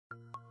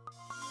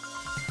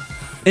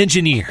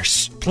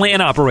Engineers,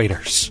 plant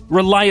operators,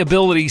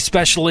 reliability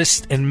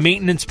specialists, and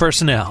maintenance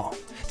personnel.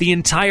 The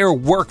entire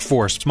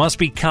workforce must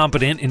be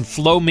competent in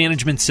flow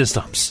management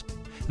systems.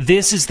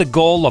 This is the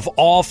goal of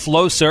all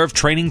Flowserve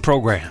training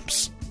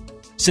programs.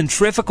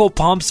 Centrifugal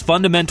Pumps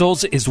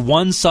Fundamentals is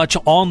one such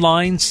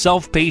online,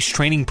 self-paced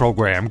training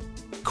program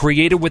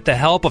created with the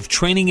help of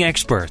training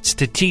experts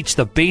to teach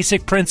the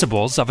basic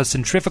principles of a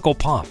centrifugal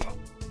pump.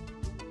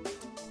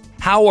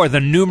 How are the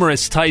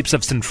numerous types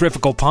of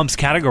centrifugal pumps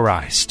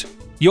categorized?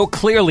 You'll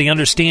clearly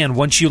understand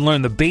once you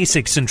learn the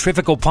basic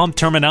centrifugal pump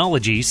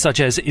terminology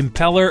such as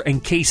impeller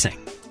and casing.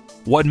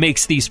 What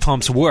makes these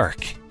pumps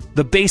work?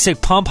 The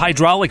basic pump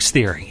hydraulics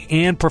theory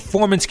and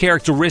performance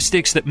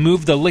characteristics that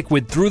move the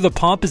liquid through the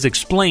pump is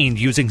explained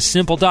using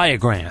simple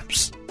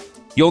diagrams.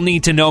 You'll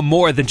need to know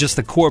more than just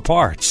the core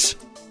parts.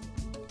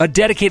 A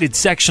dedicated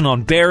section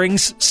on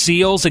bearings,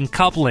 seals, and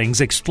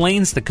couplings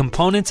explains the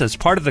components as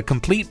part of the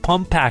complete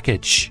pump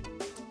package.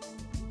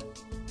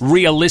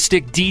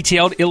 Realistic,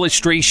 detailed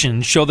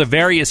illustrations show the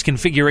various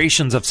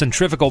configurations of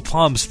centrifugal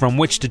pumps from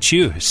which to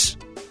choose.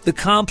 The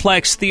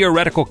complex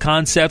theoretical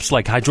concepts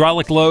like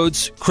hydraulic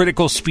loads,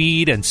 critical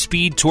speed, and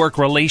speed-torque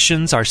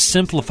relations are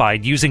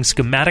simplified using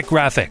schematic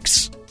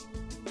graphics.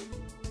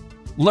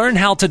 Learn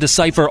how to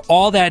decipher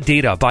all that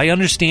data by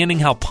understanding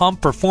how pump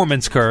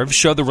performance curves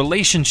show the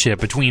relationship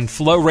between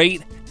flow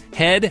rate,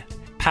 head,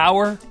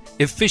 power,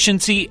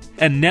 efficiency,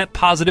 and net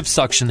positive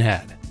suction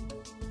head.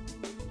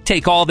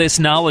 Take all this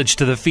knowledge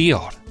to the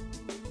field.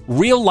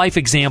 Real-life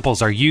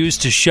examples are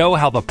used to show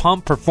how the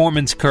pump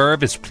performance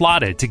curve is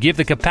plotted to give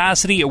the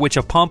capacity at which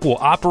a pump will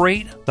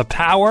operate, the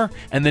power,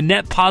 and the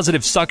net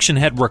positive suction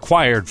head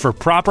required for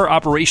proper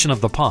operation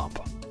of the pump.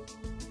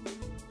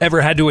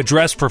 Ever had to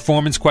address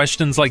performance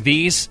questions like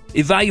these?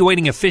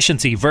 Evaluating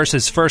efficiency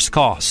versus first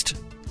cost,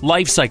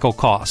 life cycle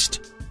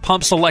cost,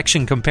 pump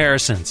selection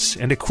comparisons,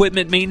 and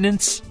equipment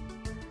maintenance?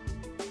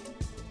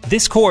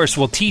 This course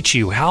will teach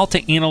you how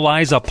to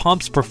analyze a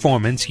pump's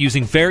performance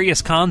using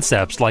various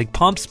concepts like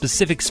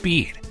pump-specific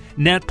speed,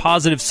 net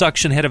positive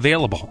suction head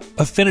available,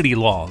 affinity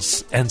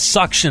laws, and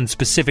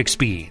suction-specific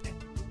speed.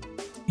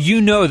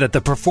 You know that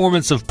the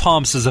performance of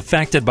pumps is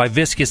affected by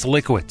viscous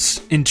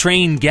liquids,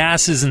 entrained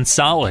gases and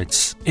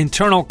solids,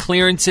 internal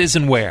clearances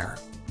and wear.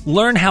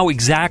 Learn how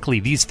exactly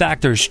these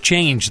factors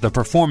change the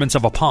performance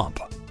of a pump.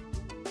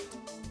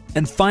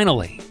 And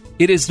finally,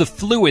 it is the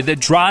fluid that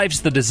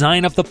drives the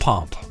design of the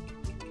pump.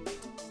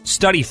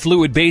 Study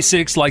fluid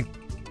basics like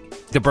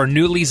the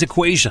Bernoulli's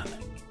equation,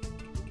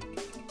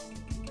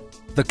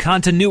 the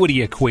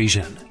continuity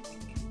equation,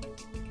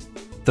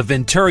 the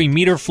Venturi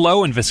meter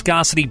flow and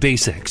viscosity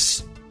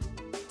basics.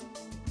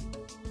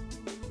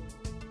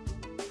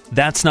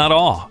 That's not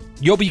all.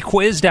 You'll be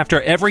quizzed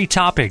after every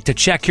topic to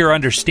check your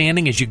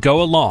understanding as you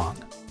go along.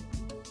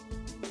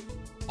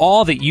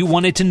 All that you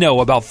wanted to know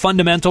about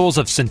fundamentals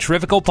of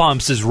centrifugal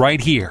pumps is right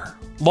here.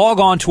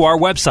 Log on to our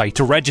website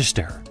to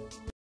register.